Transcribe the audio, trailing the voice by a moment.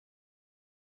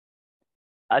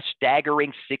A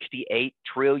staggering $68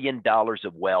 trillion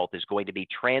of wealth is going to be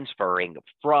transferring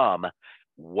from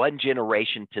one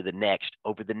generation to the next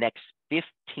over the next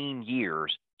 15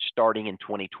 years, starting in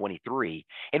 2023,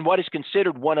 in what is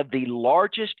considered one of the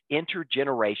largest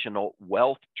intergenerational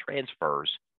wealth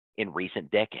transfers in recent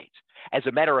decades. As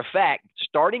a matter of fact,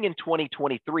 starting in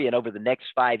 2023 and over the next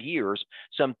 5 years,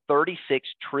 some $36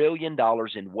 trillion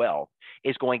in wealth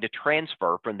is going to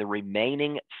transfer from the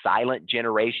remaining silent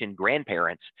generation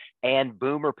grandparents and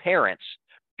boomer parents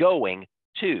going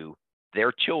to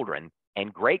their children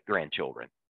and great-grandchildren,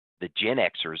 the Gen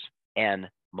Xers and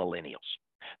millennials.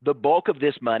 The bulk of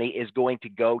this money is going to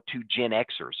go to Gen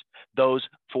Xers, those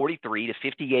 43 to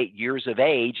 58 years of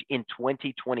age in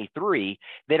 2023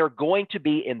 that are going to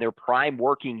be in their prime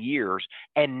working years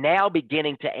and now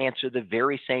beginning to answer the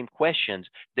very same questions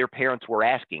their parents were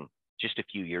asking just a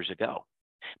few years ago.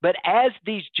 But as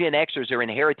these Gen Xers are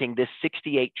inheriting this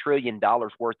 $68 trillion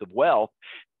worth of wealth,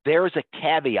 there's a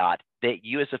caveat that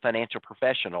you as a financial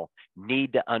professional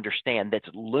need to understand that's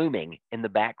looming in the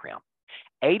background.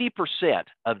 80%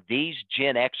 of these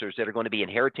Gen Xers that are going to be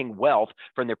inheriting wealth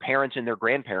from their parents and their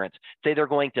grandparents say they're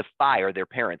going to fire their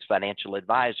parents' financial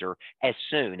advisor as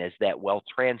soon as that wealth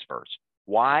transfers.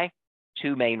 Why?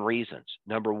 Two main reasons.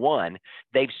 Number one,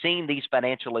 they've seen these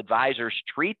financial advisors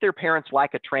treat their parents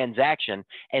like a transaction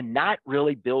and not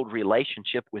really build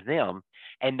relationship with them.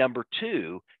 And number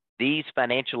two, these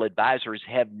financial advisors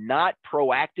have not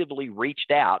proactively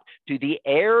reached out to the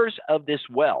heirs of this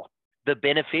wealth, the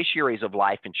beneficiaries of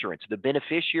life insurance, the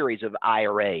beneficiaries of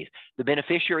IRAs, the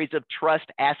beneficiaries of trust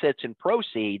assets and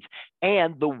proceeds,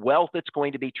 and the wealth that's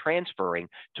going to be transferring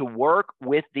to work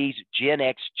with these Gen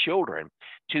X children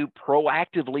to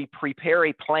proactively prepare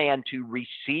a plan to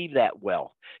receive that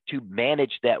wealth, to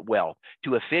manage that wealth,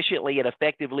 to efficiently and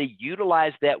effectively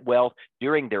utilize that wealth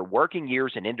during their working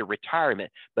years and into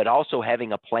retirement, but also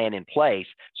having a plan in place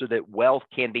so that wealth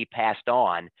can be passed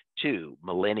on to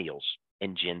millennials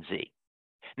and Gen Z.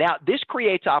 Now, this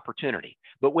creates opportunity,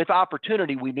 but with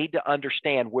opportunity, we need to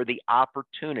understand where the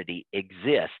opportunity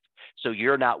exists. So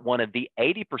you're not one of the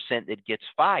 80% that gets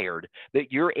fired,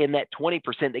 but you're in that 20%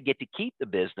 that get to keep the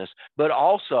business, but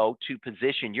also to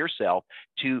position yourself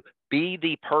to be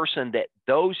the person that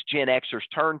those Gen Xers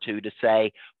turn to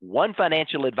say, one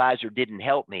financial advisor didn't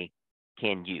help me,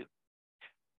 can you?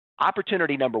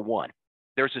 Opportunity number one,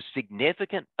 there's a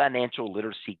significant financial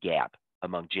literacy gap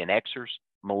among Gen Xers,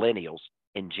 millennials,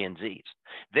 and Gen Zs.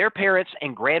 Their parents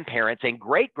and grandparents and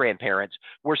great-grandparents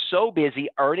were so busy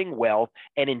earning wealth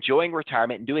and enjoying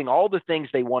retirement and doing all the things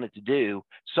they wanted to do,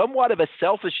 somewhat of a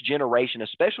selfish generation,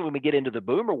 especially when we get into the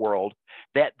boomer world,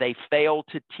 that they failed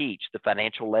to teach the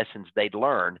financial lessons they'd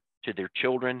learned to their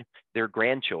children, their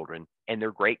grandchildren, and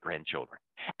their great-grandchildren.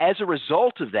 As a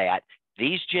result of that,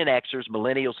 these Gen Xers,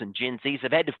 millennials, and Gen Zs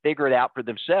have had to figure it out for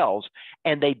themselves,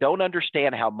 and they don't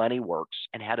understand how money works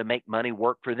and how to make money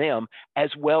work for them as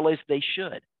well as they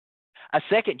should. A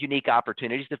second unique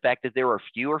opportunity is the fact that there are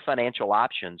fewer financial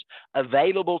options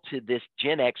available to this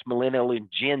Gen X, millennial, and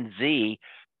Gen Z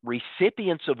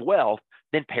recipients of wealth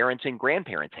than parents and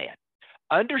grandparents had.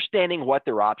 Understanding what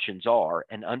their options are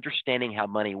and understanding how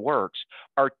money works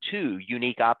are two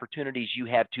unique opportunities you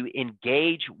have to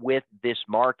engage with this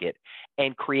market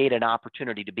and create an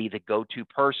opportunity to be the go-to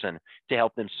person to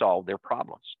help them solve their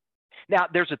problems. Now,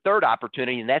 there's a third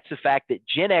opportunity, and that's the fact that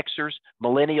Gen Xers,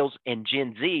 millennials, and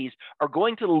Gen Zs are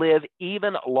going to live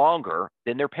even longer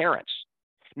than their parents.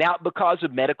 Now, because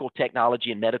of medical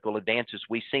technology and medical advances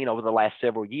we've seen over the last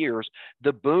several years,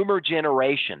 the boomer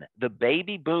generation, the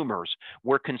baby boomers,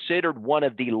 were considered one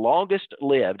of the longest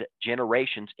lived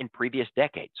generations in previous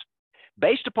decades.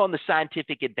 Based upon the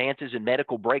scientific advances and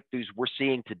medical breakthroughs we're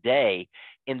seeing today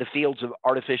in the fields of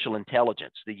artificial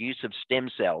intelligence, the use of stem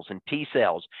cells and T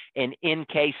cells and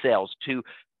NK cells to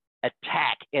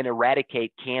attack and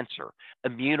eradicate cancer,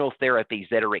 immunotherapies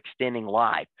that are extending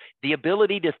life, the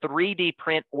ability to 3D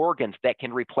print organs that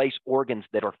can replace organs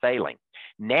that are failing,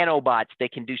 nanobots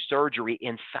that can do surgery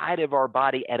inside of our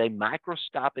body at a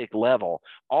microscopic level,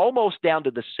 almost down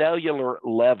to the cellular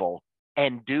level,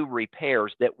 and do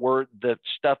repairs that were the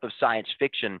stuff of science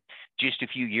fiction just a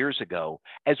few years ago,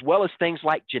 as well as things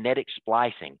like genetic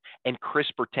splicing and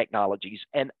CRISPR technologies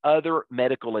and other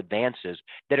medical advances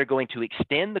that are going to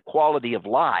extend the quality of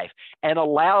life and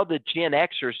allow the Gen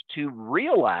Xers to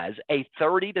realize a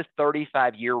 30 to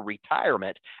 35 year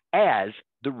retirement as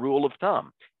the rule of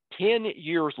thumb, 10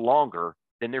 years longer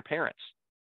than their parents.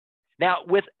 Now,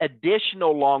 with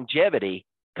additional longevity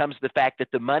comes the fact that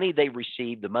the money they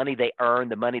receive, the money they earn,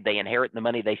 the money they inherit, and the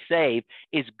money they save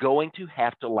is going to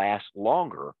have to last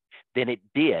longer than it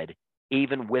did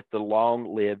even with the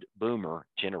long-lived boomer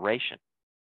generation.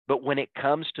 But when it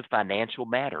comes to financial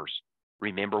matters,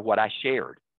 remember what I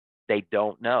shared. They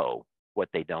don't know what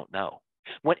they don't know.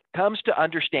 When it comes to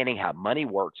understanding how money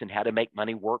works and how to make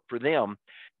money work for them,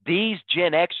 these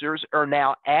Gen Xers are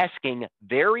now asking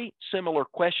very similar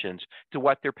questions to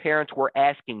what their parents were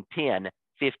asking 10,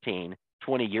 15,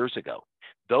 20 years ago.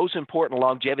 Those important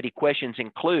longevity questions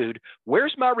include,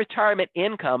 where's my retirement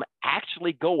income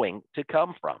actually going to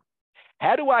come from?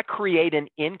 How do I create an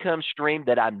income stream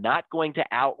that I'm not going to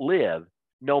outlive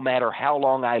no matter how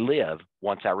long I live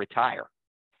once I retire?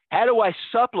 How do I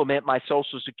supplement my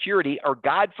Social Security, or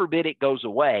God forbid it goes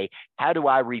away, how do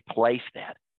I replace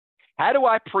that? How do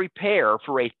I prepare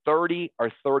for a 30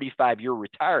 or 35-year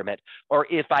retirement, or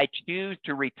if I choose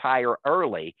to retire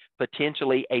early,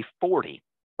 potentially a 40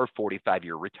 or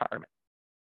 45-year retirement?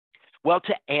 Well,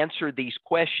 to answer these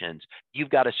questions, you've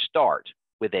got to start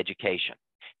with education.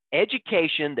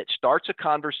 Education that starts a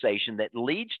conversation that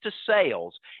leads to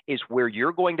sales is where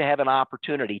you're going to have an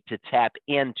opportunity to tap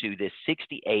into this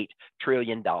 $68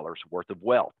 trillion worth of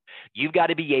wealth. You've got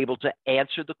to be able to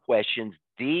answer the questions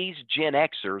these Gen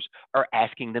Xers are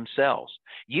asking themselves.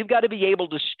 You've got to be able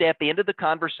to step into the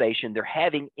conversation they're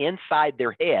having inside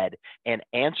their head and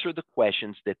answer the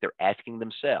questions that they're asking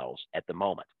themselves at the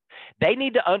moment. They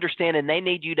need to understand, and they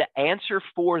need you to answer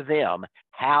for them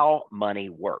how money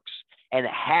works and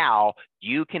how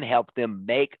you can help them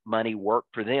make money work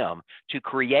for them to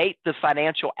create the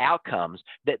financial outcomes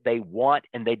that they want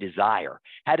and they desire.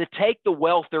 How to take the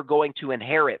wealth they're going to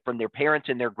inherit from their parents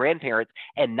and their grandparents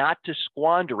and not to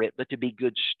squander it, but to be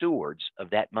good stewards of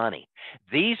that money.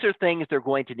 These are things they're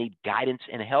going to need guidance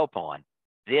and help on.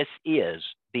 This is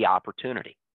the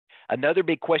opportunity. Another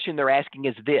big question they're asking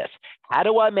is this: how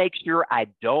do I make sure I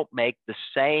don't make the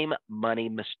same money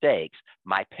mistakes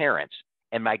my parents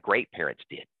and my great parents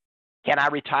did? Can I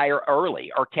retire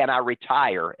early, or can I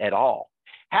retire at all?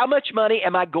 How much money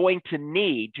am I going to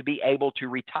need to be able to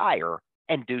retire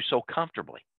and do so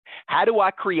comfortably? How do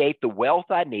I create the wealth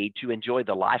I need to enjoy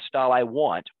the lifestyle I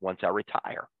want once I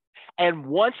retire? And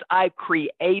once I've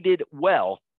created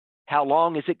wealth, how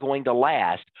long is it going to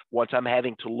last once I'm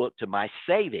having to look to my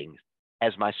savings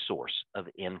as my source of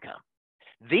income?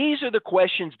 These are the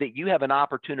questions that you have an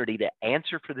opportunity to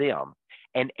answer for them.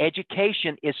 And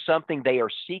education is something they are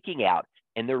seeking out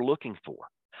and they're looking for.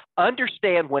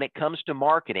 Understand, when it comes to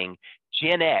marketing,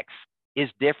 Gen X is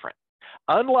different.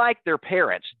 Unlike their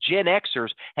parents, Gen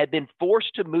Xers have been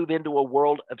forced to move into a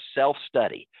world of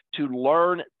self-study, to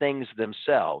learn things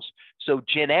themselves. So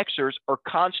Gen Xers are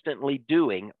constantly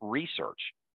doing research.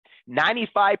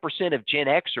 95% of Gen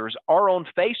Xers are on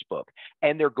Facebook,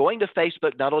 and they're going to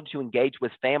Facebook not only to engage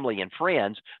with family and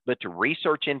friends, but to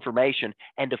research information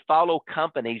and to follow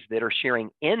companies that are sharing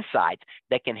insights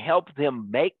that can help them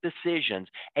make decisions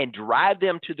and drive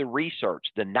them to the research,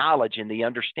 the knowledge, and the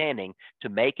understanding to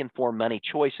make informed money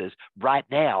choices right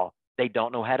now they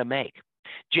don't know how to make.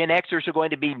 Gen Xers are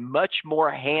going to be much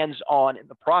more hands-on in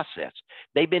the process.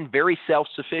 They've been very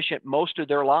self-sufficient most of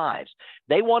their lives.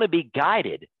 They want to be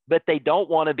guided, but they don't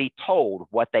want to be told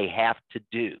what they have to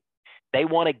do. They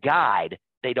want a guide.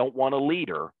 They don't want a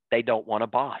leader. They don't want a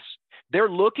boss. They're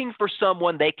looking for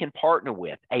someone they can partner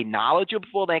with, a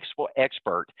knowledgeable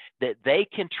expert that they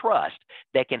can trust,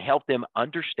 that can help them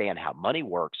understand how money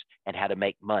works and how to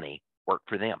make money work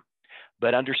for them.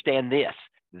 But understand this: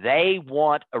 they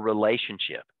want a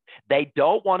relationship. They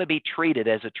don't want to be treated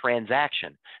as a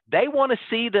transaction. They want to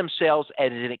see themselves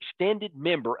as an extended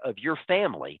member of your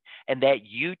family and that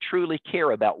you truly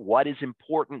care about what is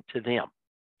important to them.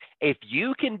 If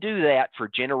you can do that for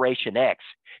Generation X,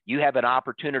 you have an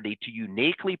opportunity to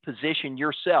uniquely position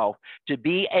yourself to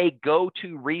be a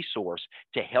go-to resource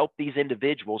to help these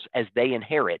individuals as they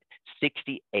inherit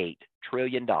 $68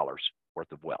 trillion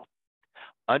worth of wealth.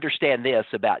 Understand this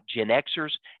about Gen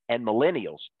Xers and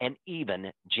millennials and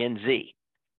even Gen Z.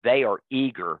 They are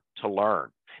eager to learn.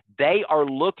 They are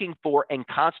looking for and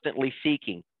constantly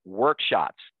seeking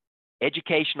workshops,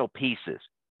 educational pieces,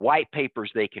 white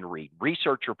papers they can read,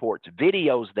 research reports,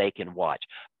 videos they can watch,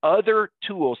 other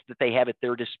tools that they have at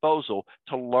their disposal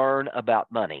to learn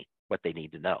about money, what they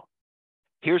need to know.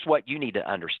 Here's what you need to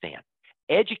understand.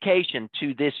 Education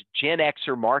to this Gen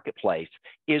Xer marketplace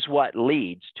is what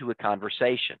leads to a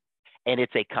conversation, and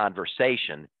it's a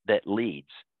conversation that leads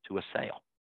to a sale.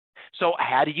 So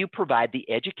how do you provide the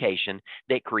education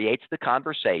that creates the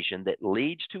conversation that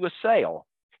leads to a sale?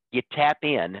 You tap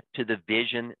in to the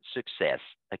Vision Success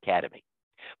Academy.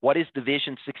 What is the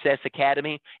Vision Success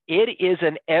Academy? It is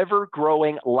an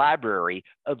ever-growing library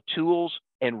of tools,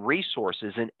 and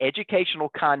resources and educational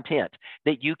content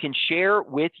that you can share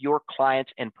with your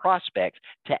clients and prospects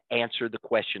to answer the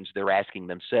questions they're asking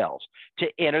themselves, to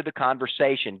enter the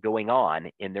conversation going on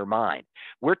in their mind.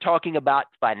 We're talking about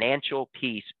Financial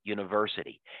Peace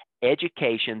University,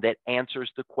 education that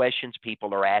answers the questions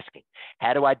people are asking.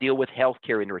 How do I deal with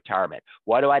healthcare in retirement?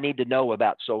 What do I need to know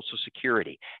about Social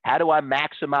Security? How do I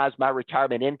maximize my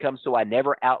retirement income so I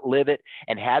never outlive it?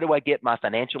 And how do I get my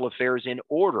financial affairs in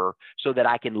order so that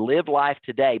I can live life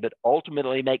today, but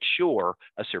ultimately make sure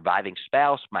a surviving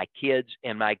spouse, my kids,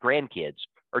 and my grandkids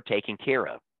are taken care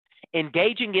of?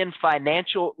 Engaging in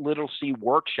financial literacy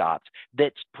workshops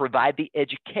that provide the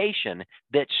education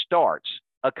that starts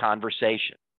a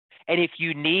conversation. And if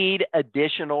you need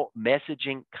additional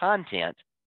messaging content,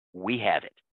 we have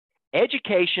it.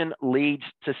 Education leads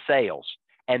to sales,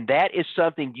 and that is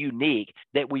something unique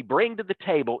that we bring to the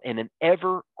table in an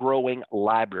ever-growing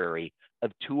library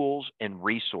of tools and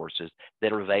resources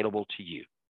that are available to you.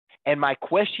 And my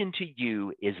question to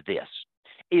you is this: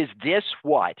 is this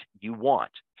what you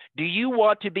want? Do you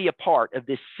want to be a part of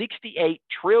this $68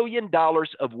 trillion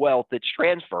of wealth that's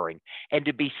transferring, and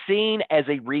to be seen as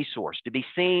a resource, to be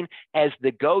seen as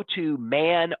the go-to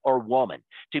man or woman,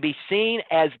 to be seen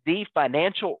as the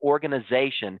financial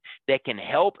organization that can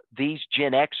help these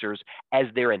Gen Xers as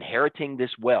they're inheriting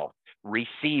this wealth,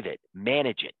 receive it,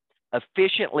 manage it,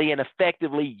 efficiently and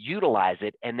effectively utilize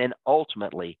it, and then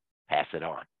ultimately pass it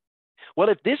on? Well,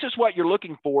 if this is what you're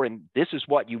looking for and this is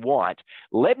what you want,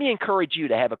 let me encourage you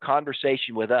to have a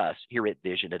conversation with us here at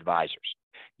Vision Advisors.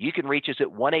 You can reach us at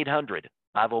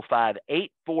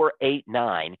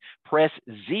 1-800-505-8489. Press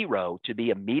 0 to be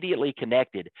immediately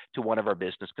connected to one of our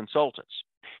business consultants.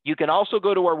 You can also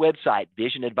go to our website,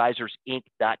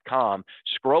 visionadvisorsinc.com,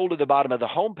 scroll to the bottom of the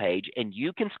homepage, and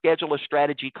you can schedule a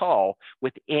strategy call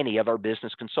with any of our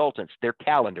business consultants. Their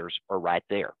calendars are right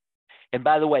there. And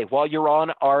by the way, while you're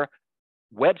on our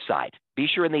website, be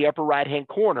sure in the upper right-hand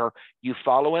corner, you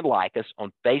follow and like us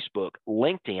on Facebook,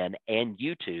 LinkedIn, and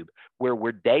YouTube, where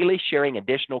we're daily sharing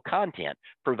additional content,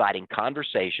 providing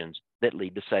conversations that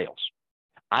lead to sales.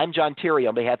 I'm John Terry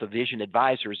on behalf of Vision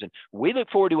Advisors, and we look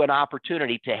forward to an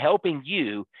opportunity to helping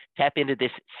you tap into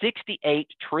this $68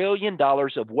 trillion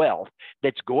of wealth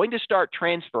that's going to start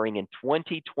transferring in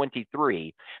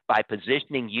 2023 by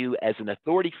positioning you as an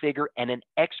authority figure and an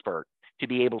expert to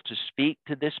be able to speak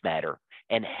to this matter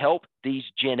and help these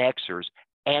Gen Xers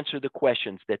answer the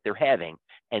questions that they're having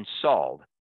and solve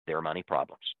their money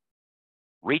problems.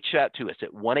 Reach out to us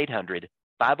at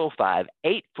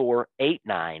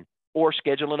 1-800-505-8489 or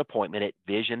schedule an appointment at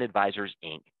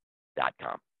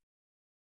visionadvisorsinc.com.